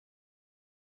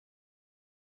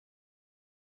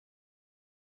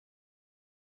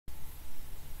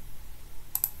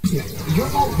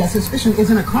That suspicion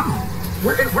isn't a crime.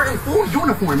 We're in full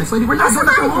uniform, Miss Lady. We're not doing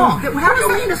nothing wrong. How do you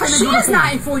mean this ain't a uniform? She is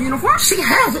not in full uniform. She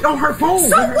has it on her phone.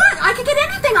 So what? I can get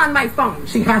anything on my phone.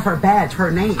 She has her badge,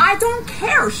 her name. I don't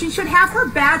care. She should have her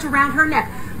badge around her neck.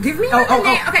 Give me her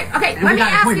name. Okay. Let me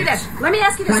ask you this. Can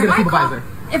I get a supervisor?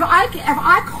 If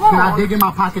I call... Can I dig in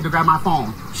my pocket to grab my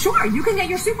phone? Sure, you can get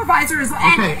your supervisor as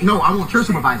well. Okay, no, I want your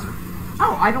supervisor.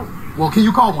 Oh, I don't... Well, can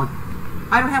you call one?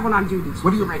 I don't have one on duty. What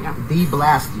do you right now?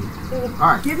 De-blast you.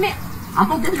 All right. Give me... I'm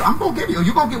gonna give you.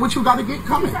 You gonna get what you gotta get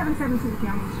coming. 772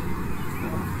 county.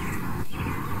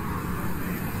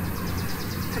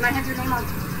 Can I have your name on?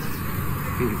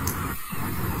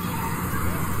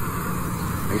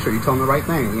 Make sure you tell them the right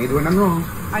thing. You ain't doing nothing wrong.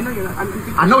 I know you're not.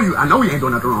 I know you ain't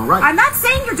doing nothing wrong, right? I'm not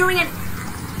saying you're doing it.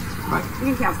 Right. You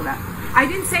can cancel that. I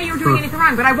didn't say you were doing anything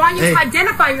wrong, but I want you to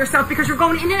identify yourself because you're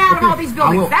going in and out of all these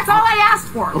buildings. That's all I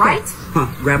asked for, right?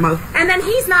 Grab my... And then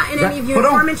he's not in any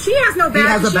uniform, and she has no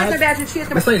badge, and she has no badge, and she has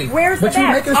no badge. Where's the badge?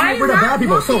 But you making sure we're the bad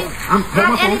people, so...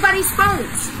 At anybody's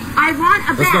phones. I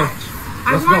want a badge.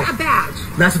 I want a badge.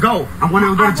 Let's go. I want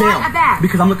to go to jail. I want a badge.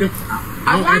 Because I'm looking...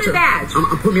 I want a badge.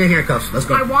 Put me in handcuffs. Let's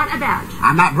go. I want a badge.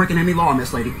 I'm not breaking any law,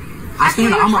 Miss Lady.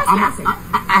 Trespassing.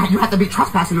 You have to be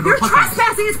trespassing to do trespassing. You're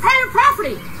trespassing. It's private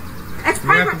property. It's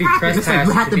private property. You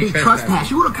have to be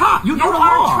trespassing. You the cop. You know the law.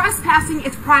 You are trespassing.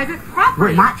 It's private property.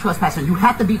 We're not trespassing. You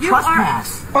have to be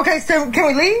trespassed. Okay, so can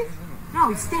we leave? No,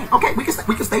 we stay. Okay, we can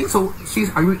stay. So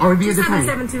are we being detained?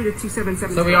 2772 to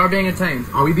 2777. So we are being detained.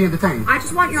 Are we being detained? I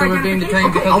just want your identification. identification. We're being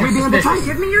detained because are we being detained?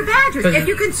 Give me your badges. If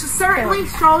you can certainly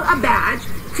show a badge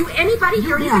to anybody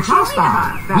here, you can show me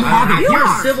that. You're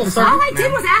a civil servant. All I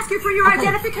did was ask you for your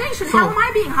identification. How am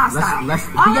I being hostile? Let's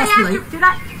de-escalate.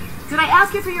 Did I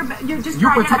ask you for your just you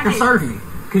protect and serve me.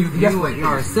 Can you de-escalate? You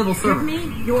are a civil servant. Give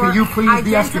me your Can you please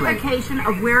de-escalate? identification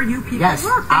of where you people yes,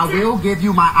 work. I will give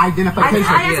you my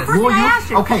identification. Will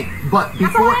you? Okay, but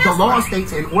before the law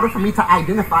states, in order for me to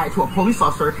identify to a police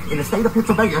officer in the state of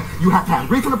Pennsylvania, you have to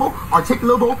have reasonable,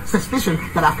 articulable suspicion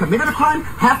that I've committed a crime,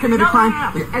 have committed a crime.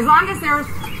 No. As long as there's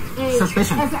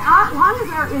suspicion. As long as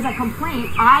there is a complaint,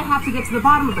 I have to get to the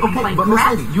bottom of the complaint. But Miss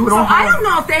Lady, you don't have... I don't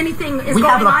know if anything is going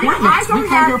on. We have appointments. We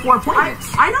came here for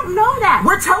appointments. I don't know that.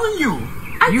 We're telling you.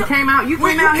 You came out. You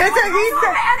came out. We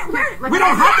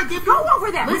don't have to give you... Go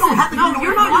over there. We don't have to give you...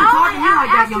 You're not going to talk to me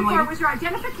like that, young lady. All I asked you for was your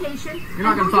identification. You're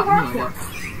not going to talk to me like that.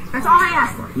 That's all I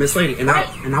asked for. Miss Lady, and I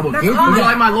will give you... Would you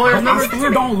like my lawyer's number? I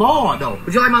stand on law, though.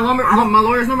 Would you like my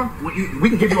lawyer's number? We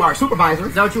can give you our supervisor.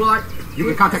 Is that what you would like? You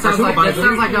can contact our supervisor.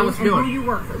 Sounds like that was doing. Who you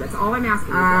work for? That's all I'm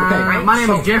asking. Okay, my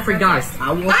name is Jeffrey Geist.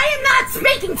 I am not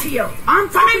speaking to you. I'm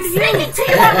speaking to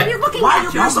you. What are you looking Why at?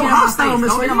 are you so hostile,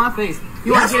 Miss Lady? Don't get on my face.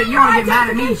 You want to get mad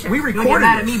at me? We recorded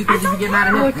mad at me because you get mad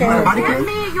at me. Give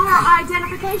me your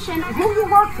identification of who you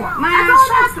work for. Man,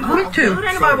 me too. Don't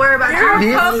anybody worry about You're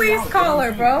you. a police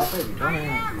caller, bro.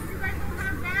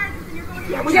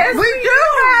 Yes, we do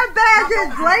have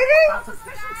badges, lady.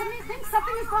 Suspicion to me thinks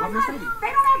something is going on. They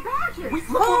don't have badges.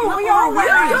 We are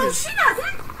wearing. She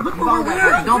doesn't. Look what we're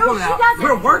wearing. Don't pull it out.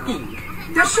 We're working.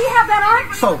 Does she have that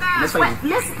on? So, Miss Lady.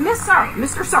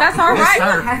 Mr. Sir. That's all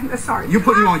right. Miss Sir. You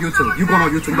putting on YouTube. You going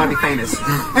on YouTube. You gotta be famous.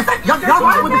 In fact, y'all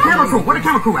work with the camera crew. Where the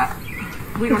camera crew at?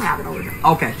 We don't have it over there.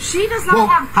 Okay. She does not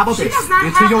have. How about this?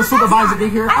 Until your supervisor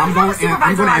get here, I'm going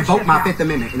to invoke my Fifth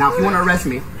Amendment. Now, if you want to arrest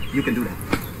me, you can do that.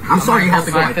 I'm sorry you have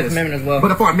to go like this.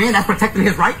 But for a man that's protecting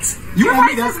his rights, you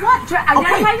want me to... What?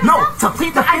 Okay, no, to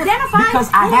plead the Fifth, because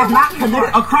I have not committed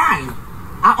a crime.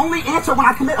 I only answer when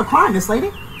I commit a crime, Miss Lady.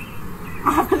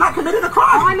 I have not committed a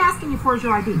crime. All I'm asking you for is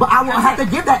your ID. But I will have to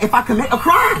give that if I commit a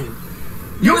crime.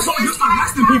 You're so used to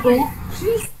arresting people.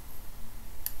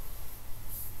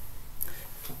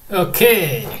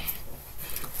 Okay.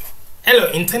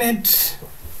 Hello, Internet.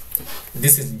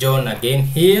 This is John again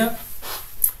here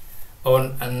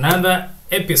on another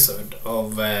episode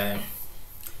of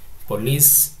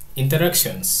Police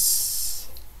Interactions.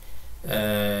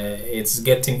 It's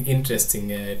getting interesting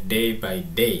day by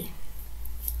day.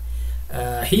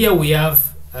 Here we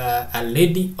have a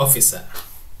lady officer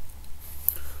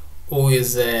who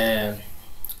is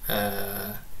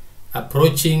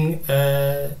approaching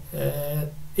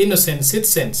innocent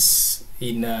citizens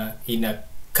in a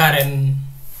current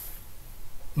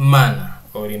manner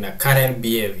or in a current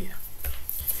behavior.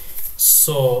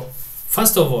 So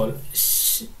first of all,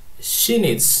 she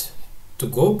needs to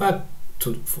go back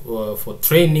to for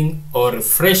training or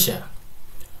refresher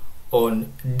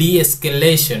on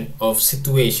de-escalation of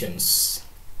situations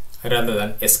rather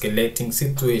than escalating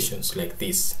situations like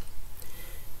this.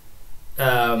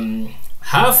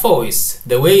 Her voice,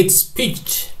 the way it's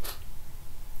pitched,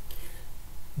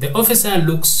 the officer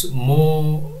looks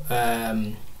more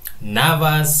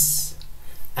nervous,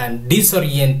 and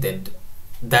disoriented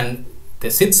than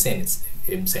the citizen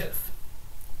himself.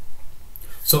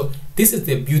 So this is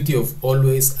the beauty of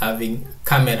always having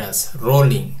cameras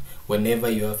rolling whenever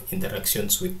you have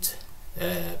interactions with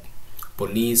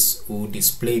police who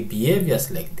display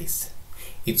behaviors like this.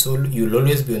 You'll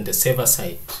always be on the safer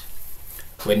side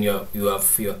when you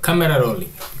have your camera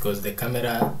rolling, because the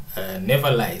camera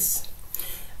never lies.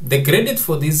 The credit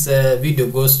for this video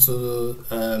goes to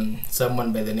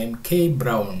someone by the name K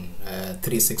Brown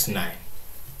 369.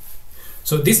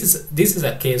 So this is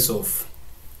a case of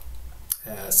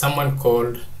someone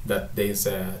called that there is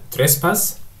a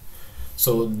trespass.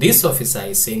 So this officer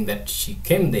is saying that she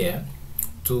came there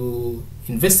to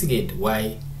investigate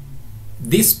why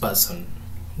this person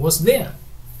was there,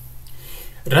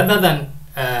 rather than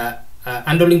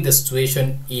handling the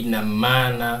situation in a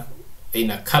manner, in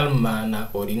a calm manner,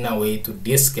 or in a way to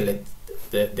de-escalate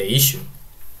the issue.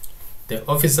 The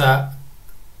officer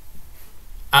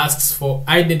asks for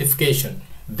identification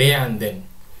there and then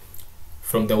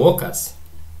from the workers.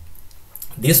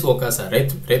 These workers are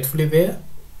rightfully there.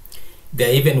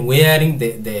 They're even wearing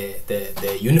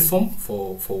the uniform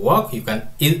for work. You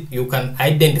can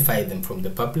identify them from the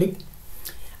public.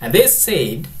 And they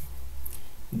said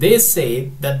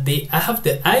that they have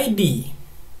the ID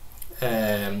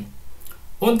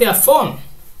on their phone.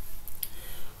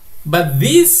 But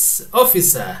this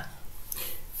officer,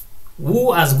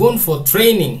 who has gone for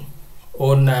training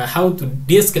on how to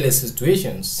de-escalate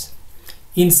situations,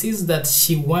 insists that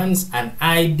she wants an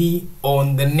ID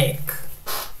on the neck.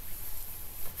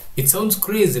 It sounds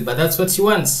crazy, but that's what she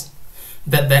wants.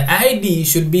 That the ID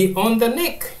should be on the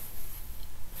neck.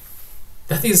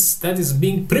 That is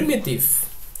being primitive.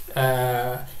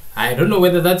 I don't know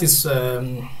whether that is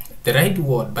the right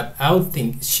word, but I would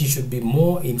think she should be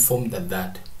more informed than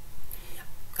that.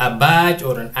 A badge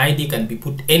or an ID can be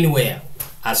put anywhere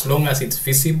as long as it's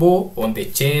visible on the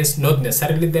chest, not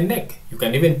necessarily the neck. You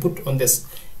can even put on this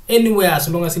anywhere as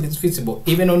long as it is visible,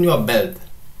 even on your belt.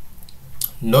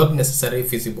 Not necessarily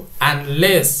visible,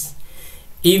 unless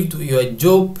if your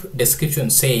job description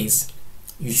says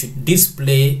you should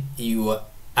display your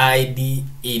ID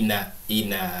in a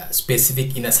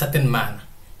certain manner.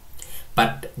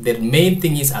 But the main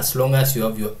thing is, as long as you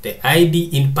have the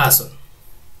ID in person,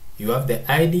 you have the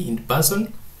ID in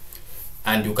person,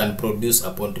 and you can produce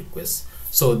upon request.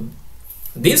 So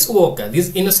this worker,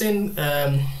 this innocent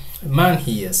man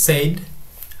here said,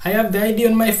 I have the ID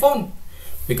on my phone.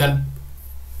 We can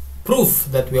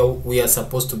prove that we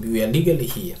are legally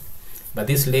here. But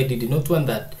this lady did not want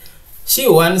that. She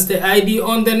wants the ID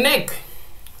on the neck,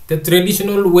 the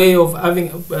traditional way of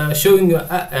having showing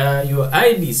your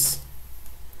IDs.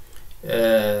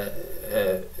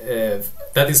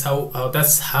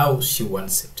 That's how she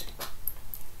wants it.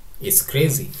 It's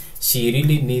crazy. She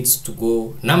really needs to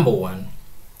go, number one,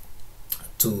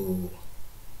 to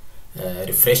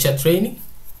refresher training,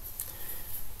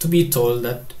 to be told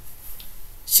that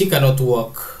she cannot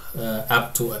walk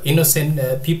up to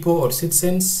innocent people or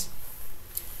citizens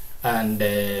and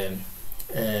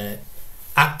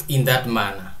act in that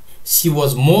manner. She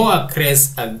was more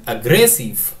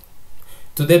aggressive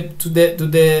to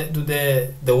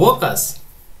the workers,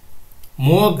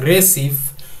 more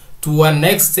aggressive to an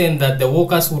extent that the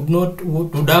workers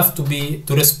would have to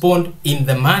respond in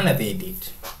the manner they did.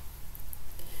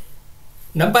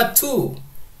 Number two,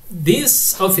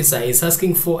 this officer is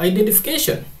asking for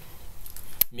identification,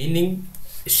 meaning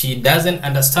she doesn't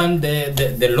understand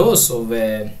the laws of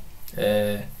the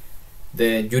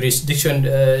jurisdiction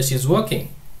she's working.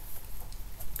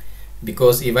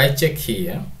 Because if I check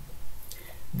here,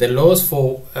 the laws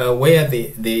for where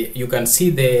you can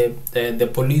see the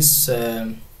police,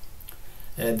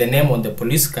 the name on the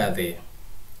police car there,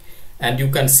 and you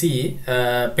can see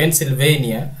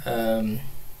Pennsylvania.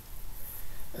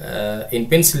 In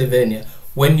Pennsylvania,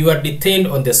 when you are detained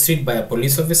on the street by a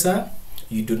police officer,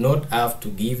 you do not have to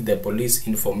give the police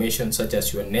information such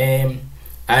as your name,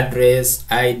 address,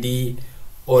 ID,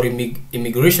 or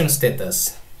immigration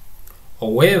status.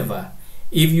 However,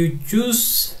 if you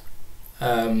choose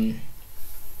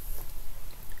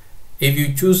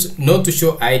not to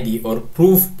show ID or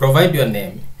provide your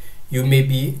name, you may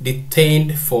be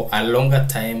detained for a longer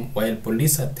time while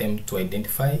police attempt to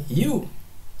identify you.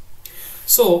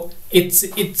 So it's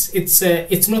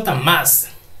not a must.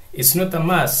 It's not a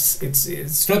must.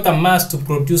 It's not a must to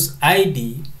produce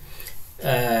ID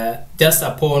just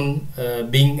upon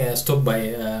being stopped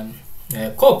by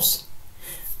cops,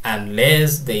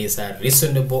 unless there is a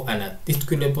reasonable and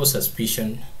articulable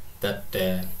suspicion that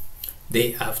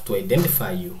they have to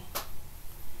identify you.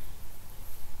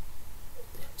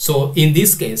 So in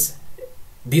this case,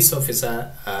 this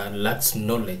officer lacks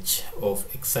knowledge of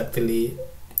exactly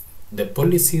the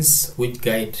policies which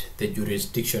guide the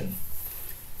jurisdiction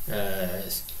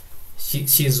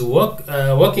she's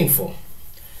working for.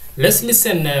 Let's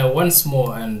listen once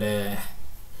more, and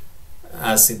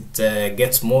as it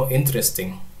gets more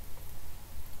interesting.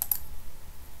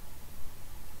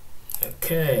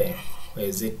 Okay, where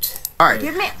is it? All right,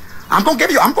 Give me. I'm gonna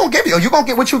give you. You're gonna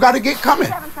get what you gotta get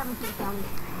coming.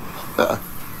 Can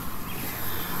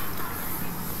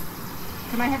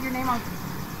I have your name on?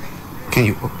 Can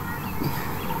you?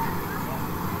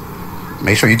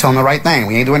 Make sure you tell them the right thing.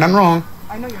 We ain't doing nothing wrong.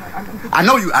 I know you're right.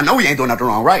 I know we ain't doing nothing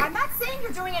wrong, right? I'm not saying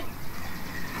you're doing it.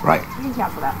 Right. You can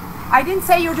cancel that. I didn't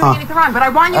say you were doing anything wrong, but I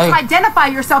want you to identify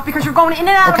yourself because you're going in and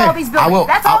out of all these buildings.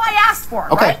 That's all I asked for,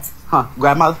 okay. right? Huh,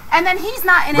 grandmother? And then he's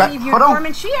not in any of your uniform,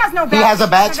 and she has no badge. He has a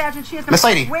badge. Miss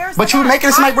Lady, but you making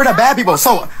it seem like we're the bad people.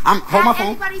 So, hold my phone.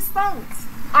 Anybody's phones.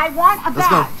 I want a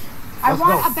badge. I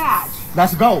want a badge.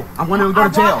 Let's go. I want to go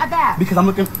to jail. I want a badge. Because I'm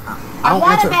looking. I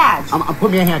want a badge. I'm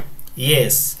putting me in hand.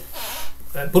 Yes.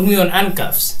 Put me on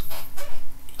handcuffs.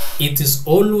 It is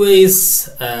always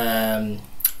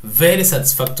very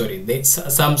satisfactory. There's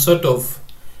some sort of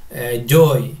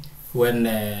joy when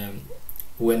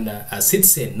a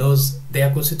citizen knows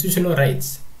their constitutional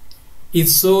rights.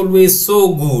 It's always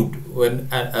so good when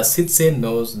a citizen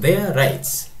knows their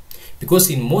rights, because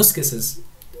in most cases,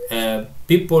 innocent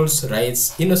people's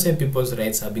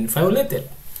rights have been violated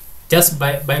just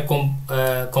by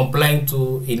complying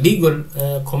to illegal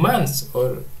commands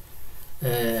or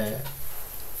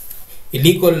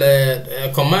illegal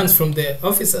commands from the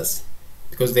officers,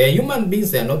 because they are human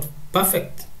beings. They are not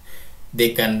perfect. They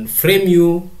can frame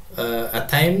you at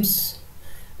times.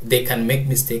 They can make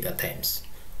mistake at times.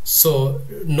 So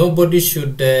nobody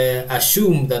should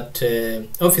assume that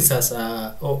officers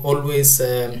are always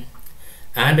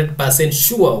 100%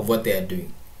 sure of what they are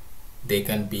doing. They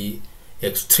can be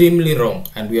extremely wrong,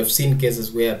 and we have seen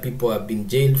cases where people have been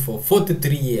jailed for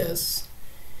 43 years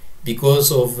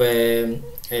because of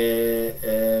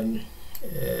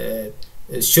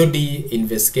shoddy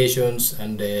investigations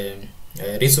and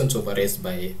reasons of arrest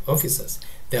by officers.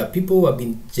 There are people who have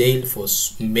been jailed for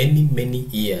many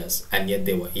years, and yet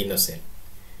they were innocent.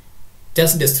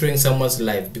 Just destroying someone's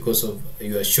life because of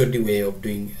your shoddy way of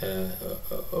doing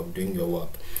your work.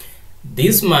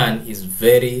 This man is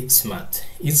very smart.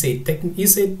 He said, take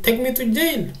me to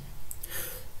jail.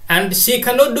 And she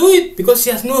cannot do it because she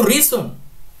has no reason.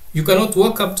 You cannot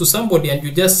walk up to somebody and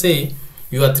you just say,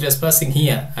 you are trespassing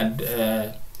here, and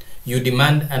you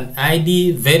demand an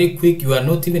ID very quick. You are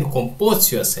not even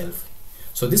composed yourself.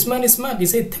 So this man is smart. He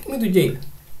said, take me to jail.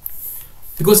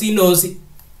 Because he knows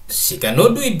she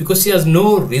cannot do it because she has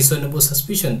no reasonable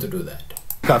suspicion to do that.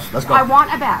 Let's go. I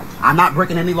want a badge. I'm not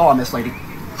breaking any law, Miss Lady.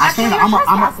 Actually,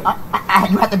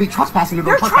 you have to be trespassing to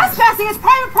go trespassing. Trespassing is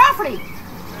private property.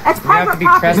 It's private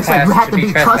property. You have to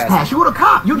be trespassing. You the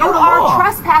cop. You know the law. You are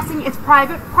trespassing. It's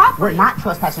private property. We're not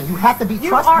trespassing. You have to be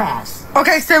trespassed.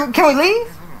 Okay, so can we leave?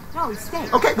 No, we stay.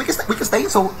 Okay, we can stay.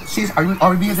 So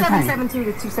are we being detained? 772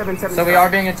 to 2777. So we are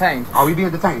being detained. Are we being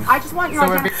detained? I just want your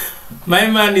identity. My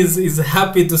man is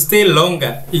happy to stay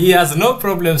longer. He has no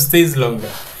problem stays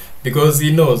longer because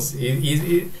he knows.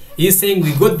 He's saying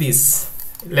we got this.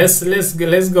 Let's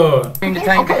go.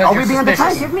 Okay, are we being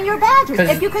detained? Give me your badges.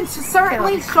 If you can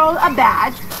certainly show a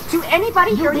badge to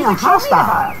anybody here, you can show me the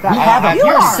badge. We have a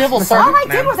You're a civil servant. All I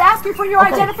did was ask you for your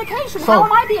identification. How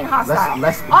am I being hostile?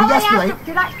 Let's All de-escalate.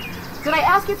 Did I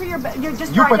ask you for your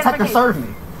just You your protect and serve me.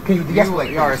 Can you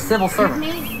de-escalate? You are a civil Give servant.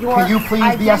 me your Can you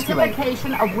please de-escalate?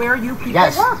 identification of where you people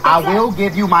Yes, work. I will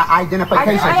give you my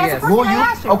identification. I asked Will for you?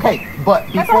 it. Okay, but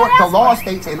That's before all I the asked law for.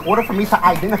 states, in order for me to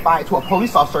identify to a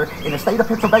police officer in the state of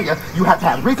Pennsylvania, you have to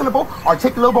have reasonable,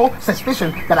 articulable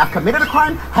suspicion that I've committed a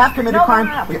crime, have committed a crime.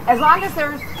 No. As long as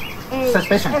there's a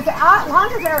Suspicion. As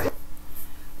long as there.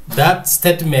 That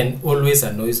statement always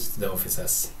annoys the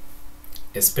officers,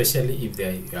 especially if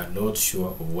they are not sure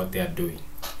of what they are doing.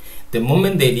 The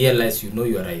moment they realize you know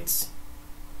your rights,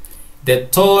 the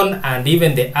tone and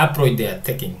even the approach they are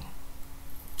taking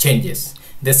changes.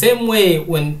 The same way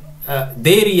when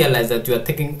they realize that you are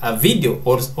taking a video,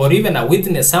 or even a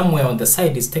witness somewhere on the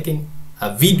side is taking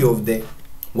a video of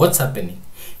what's happening,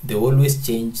 they always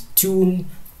change tune,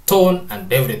 tone,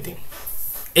 and everything,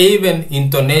 even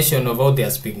intonation of how they are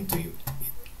speaking to you.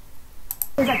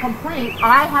 Is a complaint,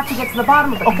 I have to get to the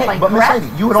bottom of the complaint, but Miss correct?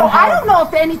 Lady, you don't have. I don't know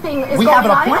if anything is We going have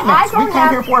an on. appointment. We came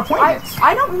here for appointments.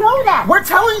 I don't know that. We're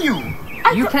telling you.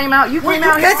 You came out. You came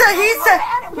out It's here. a he said.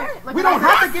 We don't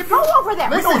have to give you. Go over there.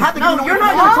 We don't have to give you. You're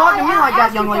not going to talk to me like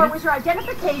that, young All I lady. asked you for was your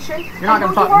identification. You're not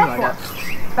going to talk to me like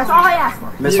that. That's all I asked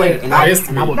for. Miss Lady, and I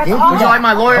will give you. all. Would you like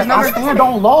my lawyer's number? I stand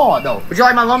on law, though. Would you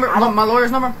like my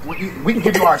lawyer's number? We can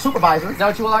give you our supervisor. Is that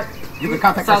what you would like? You can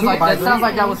contact our supervisor. That sounds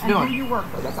like that was And who doing. you work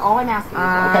for. That's all I'm asking.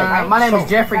 Okay. My name is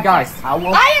Jeffrey Geist. I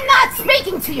will. I am not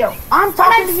speaking to you. I'm When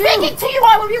talking I'm to you. speaking to you,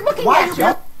 I will be looking Why at you?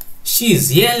 you.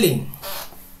 She's yelling.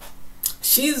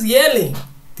 She's yelling.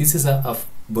 This is a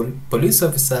police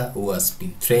officer who has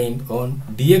been trained on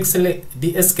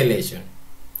de-escalation.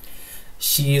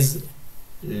 She is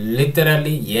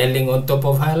literally yelling on top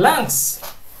of her lungs,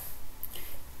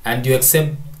 and you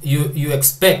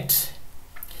expect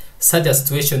such a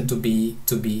situation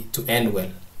to end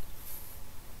well.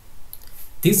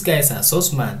 These guys are so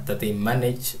smart that they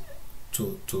manage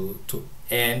to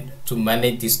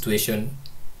manage this situation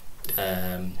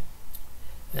to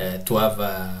have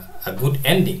a good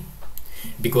ending,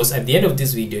 because at the end of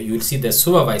this video you will see the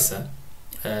supervisor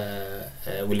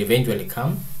will eventually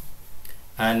come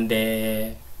and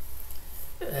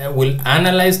will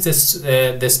analyze this,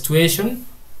 the situation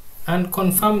and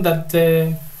confirm that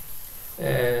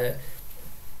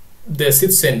the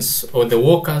citizens or the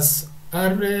workers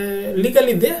are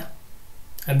legally there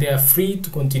and they are free to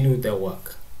continue their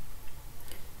work.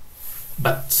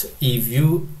 But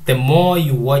the more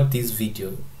you watch this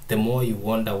video, the more you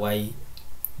wonder why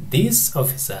this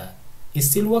officer is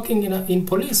still working in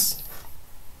police.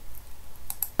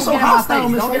 So hostile,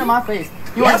 don't get in my face.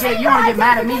 You want to get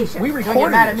mad at me? We You get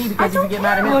mad at me because you get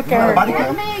mad at me. Look at her.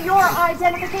 Give me your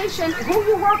identification, who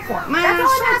you work for. That's all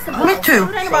I'm asking for. Me too.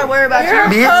 Don't anybody worry about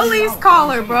You're you. a police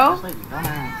caller, bro.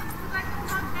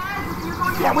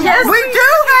 Yes, we do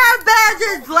have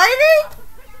badges, lady.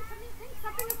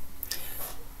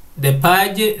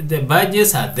 The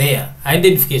badges are there,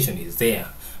 identification is there,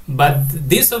 but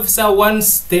this officer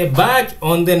wants the badge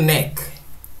on the neck.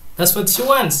 That's what she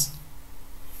wants.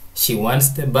 She wants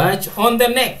the badge on the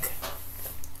neck.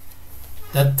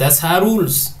 That's her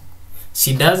rules.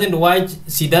 She doesn't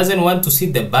want to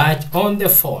see the badge on the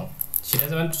phone. She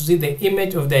doesn't want to see the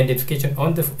image of the identification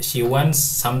on the phone. She wants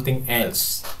something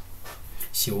else.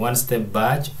 She wants the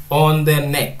badge on the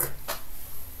neck.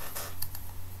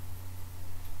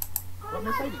 They don't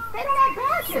have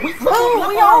badges.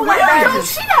 We all wear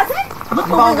badges. She doesn't. Look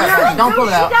what we're wearing. Don't pull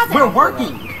it out. She doesn't. We're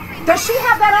working. Does she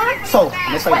have that on? So,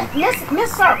 Miss Lady, Wait,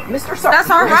 Miss Sir, Mr. Sir. That's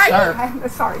all right. I'm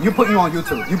sorry. you putting you on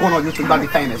YouTube. You going on YouTube, you gotta be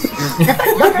famous.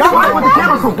 Y'all with the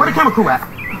camera crew. Where the camera crew at?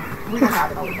 We don't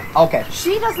have it over there. Okay.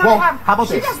 She does not Well, have. how about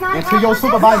she this? does not Until have your her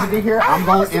supervisor desk get here, on. I'm going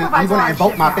I have a to supervisor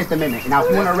invoke on my shift Fifth Amendment. Now, if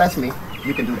you want to arrest me,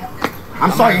 you can do that.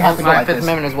 I'm sorry you have to go My like Fifth this.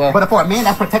 Amendment as well. But for a man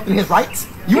that's protecting his rights,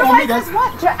 you Your want me to... rights is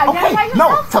what? To identify Okay, no,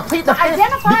 yourself? to plead the fifth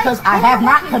Identify because I who have you're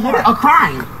not working committed for. a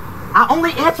crime. I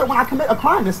only answer when I commit a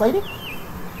crime, Miss Lady.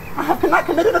 I have not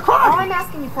committed a All I'm crime.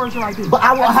 asking you for is your ID. But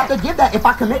I will have to give that if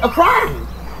I commit a crime.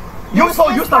 You're so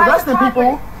used to arresting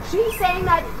people. She's saying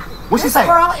that What's she this saying?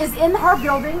 girl is in her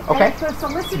building Okay. and they're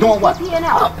soliciting Doing what?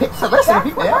 PPNL. Soliciting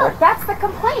people. That's, that's the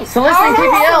complaint. Soliciting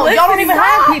PPL. Y'all don't even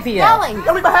have PPL. Yelling. You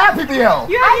don't even have PPL.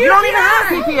 You don't even have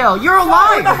PPL. You're a You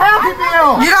liar. don't have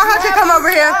PPL. You don't have to come over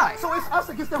here. So it's us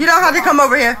against them. You don't have to come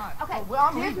over here. Okay,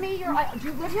 give me your. Do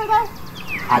you live here though?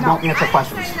 I don't answer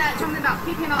questions. Something about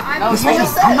PPNL. Miss Lady,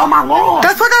 I know my law.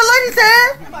 That's what that lady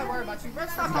said. Nobody worry about you.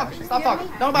 Stop talking. Stop talking.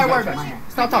 Nobody worry about you.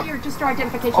 Stop talking. Just your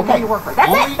identification. Okay. Who you work for. That's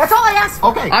Only- it. That's all I asked for.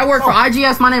 Okay. I work for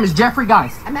IGS. My name is Jeffrey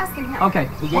Geist. I'm asking him. Okay.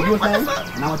 He gave you his name,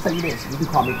 and I will tell you this: you can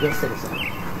call me good citizen.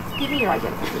 Give me your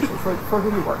identification for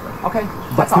who you work for. Okay.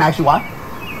 But can I ask you why?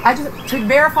 I just to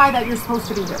verify that you're supposed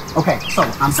to be here. Okay, so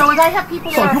I'm So if I have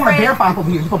people So that if are you want to afraid, verify from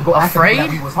here, you're supposed to go ask them Afraid? that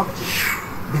we was talking to.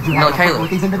 Did you No, have Caleb, with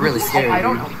these individuals? really scary. I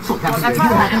don't know. So that's that's you all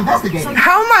have right. investigated.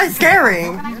 How am I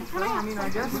scaring? I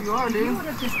guess you are, dude. would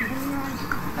have just given me your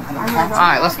ID. All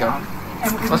right, let's go.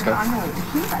 Let's go.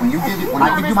 When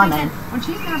I give you my name, When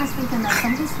she's nervous thinking that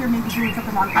somebody's here maybe doing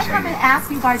something wrong, I come and ask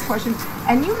you guys questions,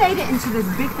 and you made it into this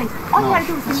big thing. All you had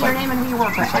to do was give me your name and who you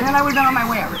work for, and then I would have been on my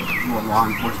way already. you are law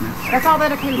enforcement. That's all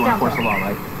that it came You down enforce the to. law,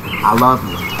 right? I love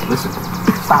you. Listen,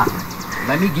 stop.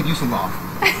 Let me give you some law.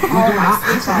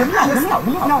 Listen, hear me out.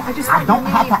 No, I just I don't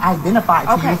have to identify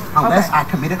to Okay, you unless okay. I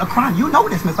committed a crime. You know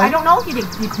this, Miss I Lady. don't know if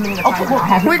you committed a crime. Okay, well,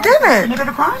 have We you didn't. committed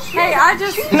a crime? Hey,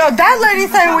 No, that lady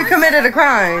saying we committed a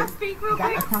crime.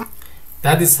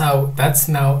 That's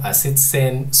now a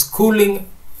citizen schooling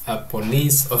a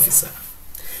police officer.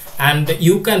 And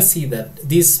you can see that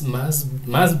this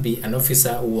must be an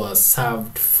officer who was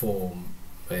served for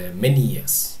many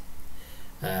years.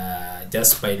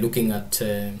 Just by looking at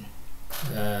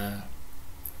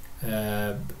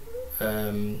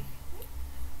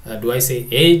do I say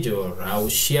age or how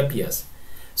she appears.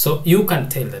 So you can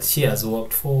tell that she has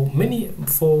worked for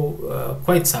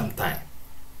quite some time.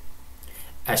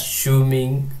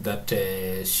 assuming that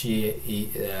she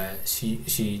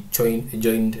joined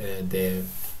the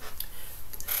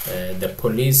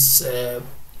police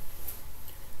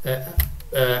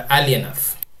early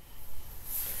enough,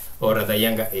 or at a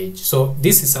younger age. So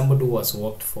this is somebody who has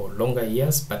worked for longer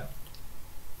years, but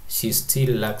she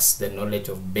still lacks the knowledge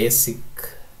of basic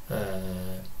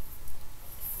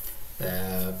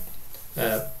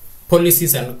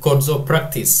policies and codes of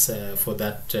practice for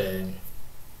that,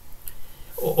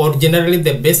 or generally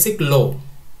the basic law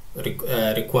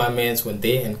requirements when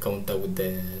they encounter with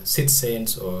the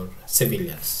citizens or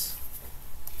civilians.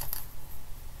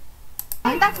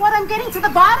 And that's what I'm getting to the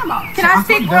bottom of. Can I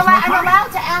speak? I'm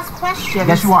allowed to ask questions.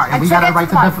 Yes, you are, and we got a right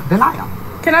to deny them.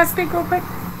 Can I speak real quick?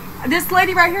 This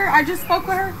lady right here, I just spoke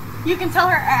with her. You can tell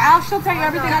her, she'll tell you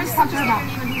everything. I just talked to her about.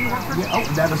 Yeah, oh,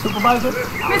 that a supervisor?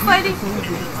 Miss Lady.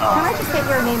 Can I just get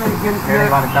your name and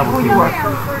who you work for?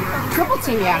 Triple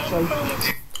team, actually.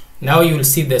 Now you will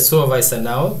see the supervisor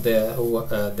now, they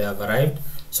have arrived.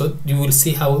 So you will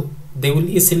see how they will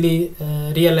easily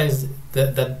realize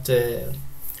that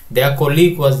their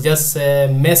colleague was just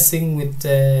messing with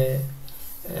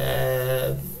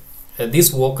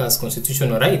this worker's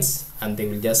constitutional rights, and they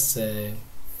will just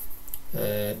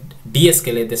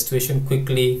de-escalate the situation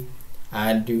quickly,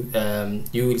 and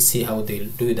you will see how they'll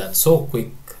do that so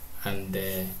quick and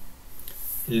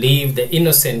leave the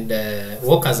innocent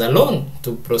workers alone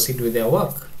to proceed with their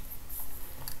work.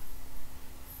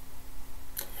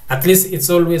 At least it's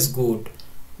always good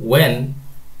when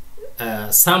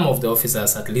some of the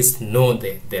officers at least know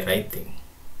the right thing,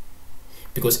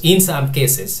 because in some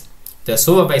cases the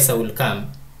supervisor will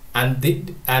come and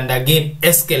again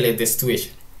escalate the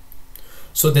situation.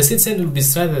 So the citizen will be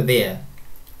stranded there.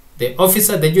 The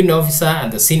officer, the junior officer,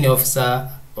 and the senior officer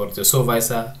or the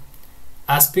supervisor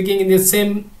are speaking in the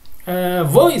same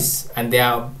voice, and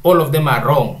all of them are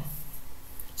wrong.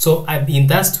 So in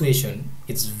that situation,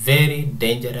 it's very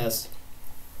dangerous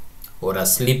or a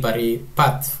slippery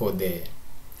path for the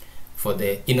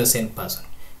innocent person,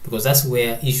 because that's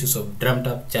where issues of drummed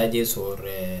up charges or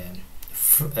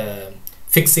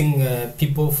fixing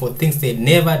people for things they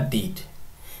never did,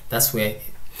 that's where,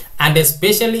 and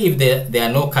especially if there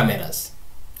are no cameras,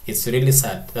 it's really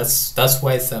sad. That's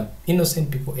why some innocent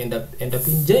people end up in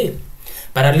jail.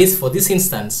 But at least for this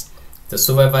instance, the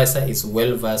supervisor is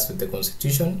well versed with the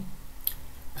Constitution,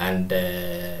 and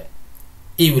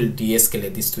he will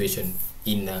de-escalate this situation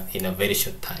in a very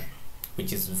short time,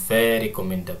 which is very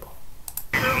commendable.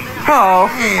 Oh.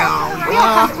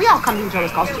 We all come to each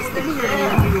other's calls. Just give me your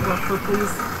name and who you work for, please.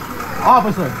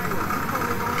 Officer.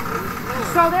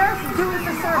 So they're doing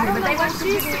the survey, but they want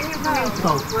you to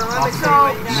So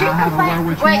she complained.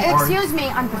 Wait, excuse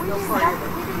me. I'm sorry.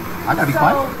 I gotta be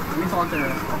quiet.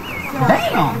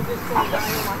 Damn.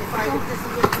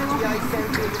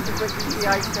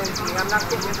 I'm not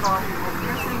getting your call.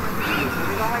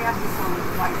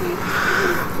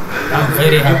 I'm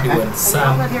very happy when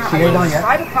some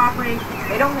private property.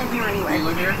 They don't live here anyway.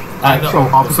 So,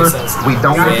 officer,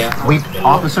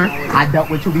 officer, I dealt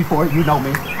with you before. You know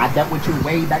me. I dealt with you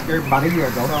way back there about a year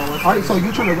ago. All right, so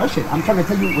you're trying to rush it. I'm trying to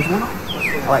tell you what's going on.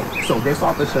 All right, so this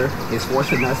officer is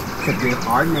forcing us to give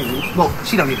our names. Well,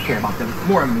 she don't even care about them.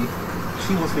 More of me.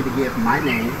 She wants me to give my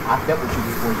name. I've dealt with you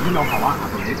before. You know how I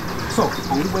operate. So the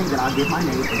only way that I give my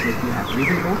name is if you have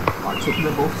reasonable,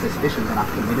 articulable suspicion that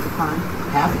I've committed a crime,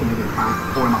 have committed a crime,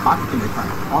 or am about to commit a crime.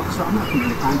 Officer, I'm not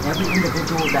committing a crime. Every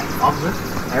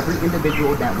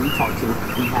individual that we talk to,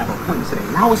 we have appointments today.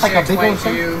 Now it's like a big old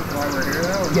thing.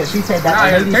 Yeah, she said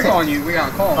that. They're calling you. We got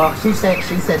a call. She said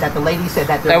that the lady said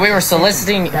that we were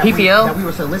soliciting PPL. That we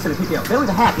were soliciting PPL. They don't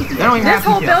even have PPL. They don't even have PPL. This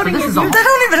whole building is. They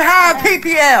don't even have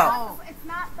PPL.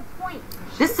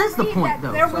 This is the point,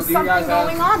 though. There was something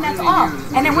going on, that's all.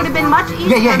 And it would have been much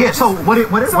easier. Yeah. So what it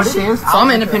is? So I'm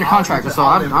an independent contractor, so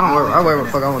I don't wear. I wear what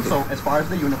the fuck I want to. So as far as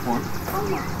the uniform.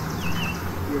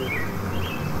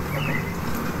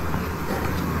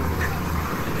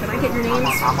 Can I get your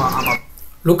names?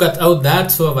 Look at how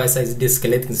that supervisor is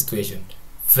de-escalating the situation.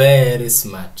 Very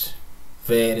smart.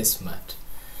 Very smart.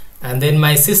 And then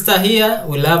my sister here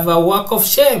will have a walk of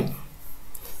shame.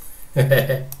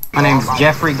 My name's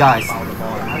Jeffrey Geis. So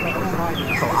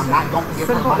I'm not going to give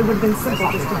Simple. It would have been simple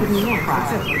just to give me your name.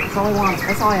 That's it. That's all I want.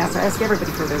 That's all I ask. I ask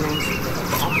everybody for their names.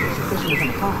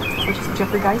 Which is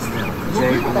Jeffrey Geis?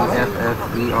 Jeffrey.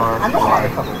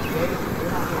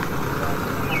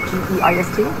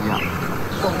 Geist? Yeah.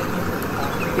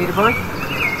 Date of birth?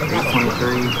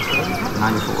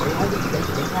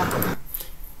 23/94.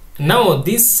 Now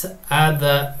this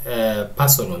other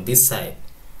person on this side,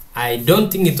 I don't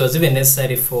think it was even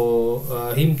necessary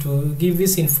for him to give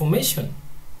this information,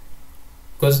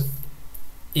 because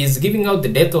he's giving out the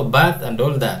date of birth and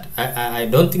all that. I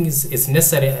don't think it's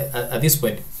necessary at this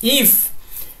point. If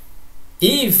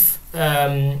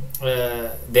the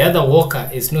other worker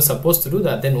is not supposed to do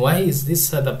that, then why is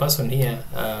this other person here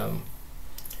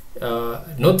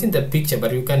not in the picture?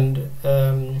 But you can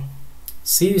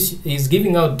see he's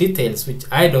giving out details, which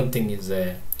I don't think is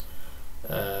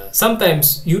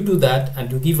sometimes you do that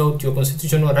and you give out your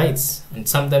constitutional rights, and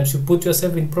sometimes you put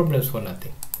yourself in problems for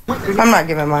nothing. I'm not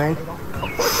giving mine.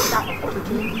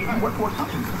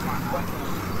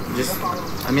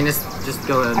 I mean, it's just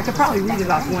go ahead. I could probably read it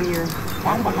off one year.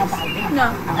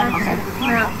 No. Okay.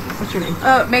 No. What's your name?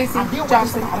 Macy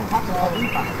Johnson.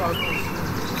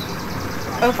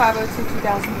 0502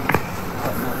 2000.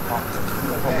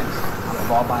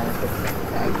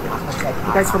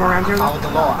 You guys from around here? No.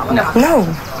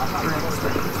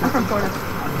 I'm from Florida.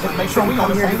 Make sure we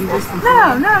come here to do this.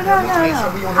 No. No,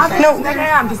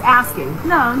 I'm just asking.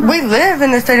 No. We live in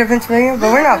the state of Pennsylvania,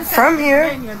 but we're not from here.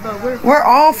 We're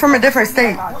all from a different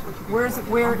state. Where is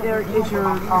your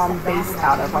base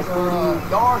out of? Like, do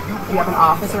you have an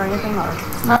office or anything?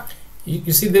 Or?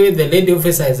 You see the way the lady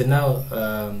officer is now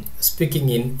speaking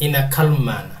in a calm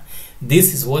manner.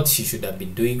 This is what she should have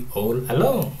been doing all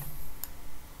along.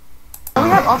 We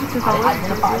have officers already.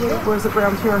 Where's the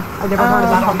ground here? I've never heard of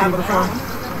that company before.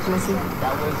 Can I see?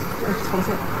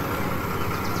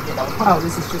 Oh,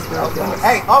 this is just real.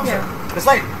 Hey, officer, this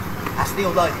lady, I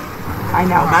still love you. I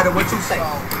know. No matter what you say,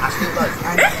 I still love you.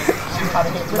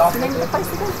 What's the name of the place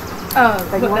again?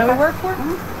 What that we work for?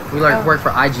 We work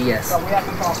for IGS. So we have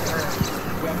to talk to her.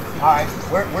 All right,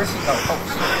 where's she go? Oh,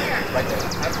 she right there.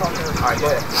 All right, go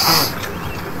ahead.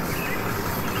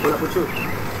 What up with you?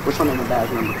 What's your name and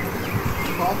badge number?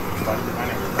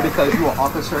 Because you're an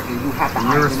officer and you have to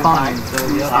identify. You're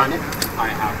responding. I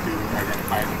have to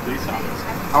identify the police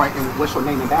officer. All right, and what's your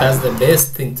name and badge? That's the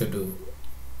best thing to do.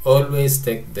 Always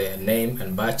take their name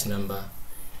and badge number,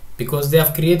 because they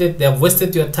have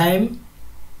wasted your time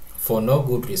for no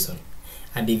good reason.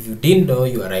 And if you didn't know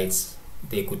your rights,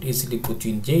 they could easily put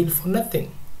you in jail for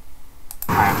nothing.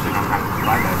 I actually don't have to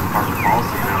provide that as part of the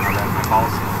policy. I don't know that in my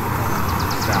policy.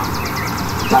 So,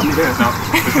 there's no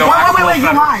Wait, you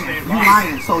lying. You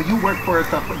lying. So you work for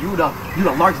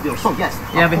the large deal. So yes.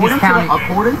 Yeah, but he's counting.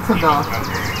 According to the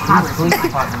Police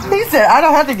department. He said, I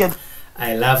don't have to get.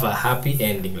 I love a happy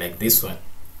ending like this one.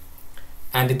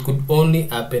 And it could only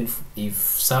happen if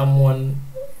someone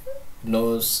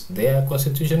knows their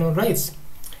constitutional rights.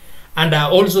 And I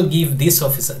also give this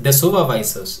officer, the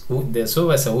supervisor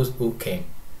who came,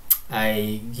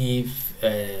 I give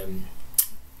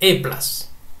A+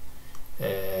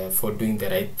 for doing the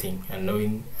right thing and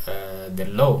knowing the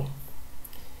law.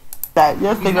 That.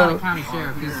 Yes, He's they not go. a county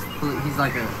sheriff. He's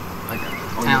like a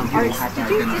Did town. you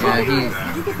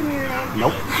Yeah, give me your name?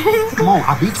 Nope. Come on,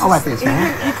 I beat you like this,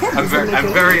 man. I'm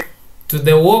very. To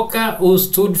the worker who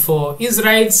stood for his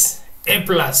rights,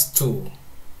 A+2.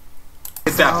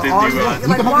 Accepted Oh, to yeah.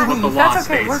 what the law That's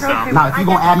okay. states. We're okay. Now, if you're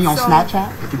gonna add me on Snapchat,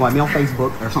 if you're gonna add me on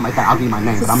Facebook or something like that, I'll give you my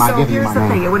name. But I'm not giving you my Here's the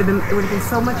thing. name. It would have been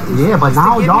so much easier. Yeah, but just to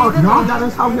now give me y'all the name. got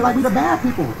us out here like we the bad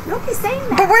people. Nobody's saying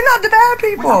that. But we're not the bad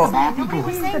people. Bad people.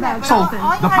 saying that. So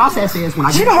the process is when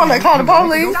I You don't want to call the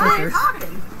police.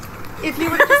 If you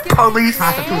would just give Police.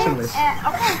 Constitutionalist.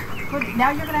 okay, but now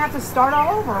you're gonna have to start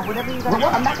all over. Whatever you're gonna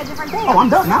come back a different day. Oh,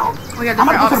 I'm done now. We got I'm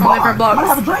gonna different go to the offices on bar. different I'm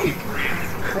gonna have a blocks. drink.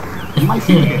 You might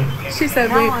see me there. She said,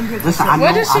 Now I'm here to Listen, say- I know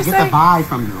What did she I get say? the vibe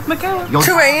from you. Michaela. Yo,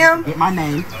 2 a.m. Get my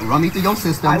name, run me through your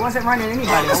system. I wasn't running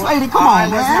anybody. This lady, come I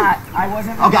on, was man. not. I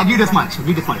wasn't. Okay, I'll give you this much. I'll give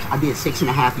you this much. I did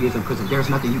 6.5 years in prison. There's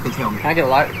nothing you can tell me. Can I get a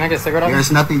light? Can I get a cigarette?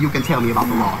 There's nothing you can tell me about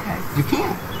the law. You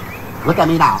can't. Look at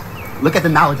me now. Look at the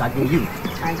knowledge I give you.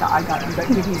 I got you. But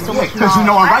give you so much. Because you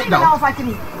know I'm right, I don't even know though. if I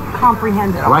can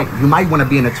comprehend it. All right, you might want to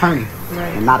be an attorney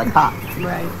Right. and not a cop.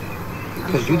 Right.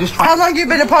 Because you just How try. long you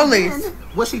been a police?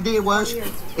 What she did was,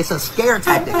 it's a scare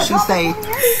tactic. She say,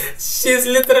 She's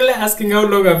literally asking how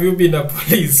long have you been a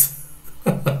police?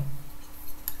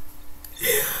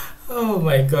 Oh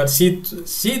my God, she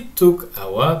took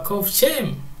a walk of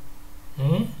shame.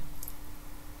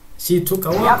 She took a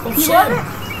walk of You shame. love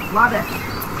it. Love it.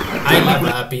 I love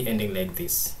a happy ending like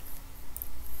this.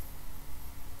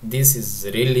 This is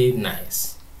really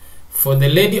nice. For the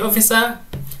lady officer,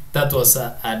 that was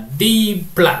a D+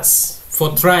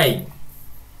 for trying.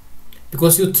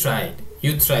 Because you tried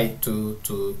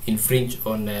to infringe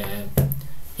on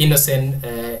innocent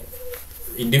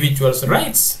individuals'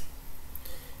 rights.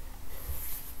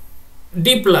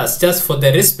 D+ just for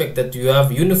the respect that you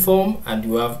have uniform and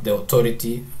you have the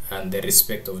authority and the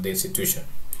respect of the institution.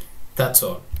 That's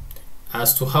all.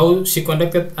 As to how she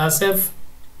conducted herself,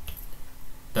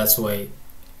 that's why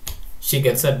she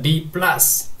gets a D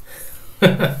plus.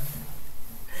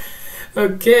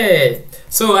 Okay,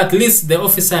 so at least the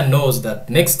officer knows that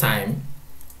next time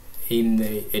in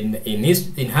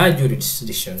her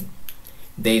jurisdiction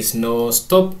there is no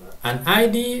stop and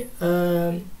ID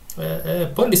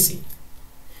policy,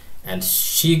 and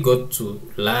she got to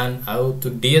learn how to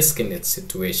de-escalate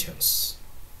situations,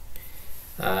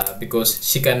 because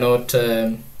she cannot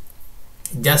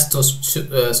just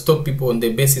stop people on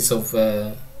the basis of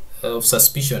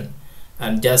suspicion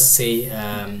and just say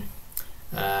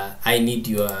I need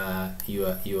your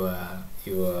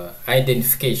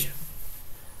identification.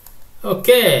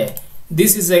 Okay,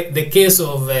 this is the case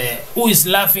of who is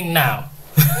laughing now.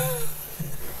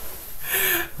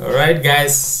 All right,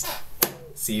 guys,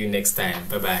 see you next time.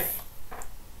 Bye bye.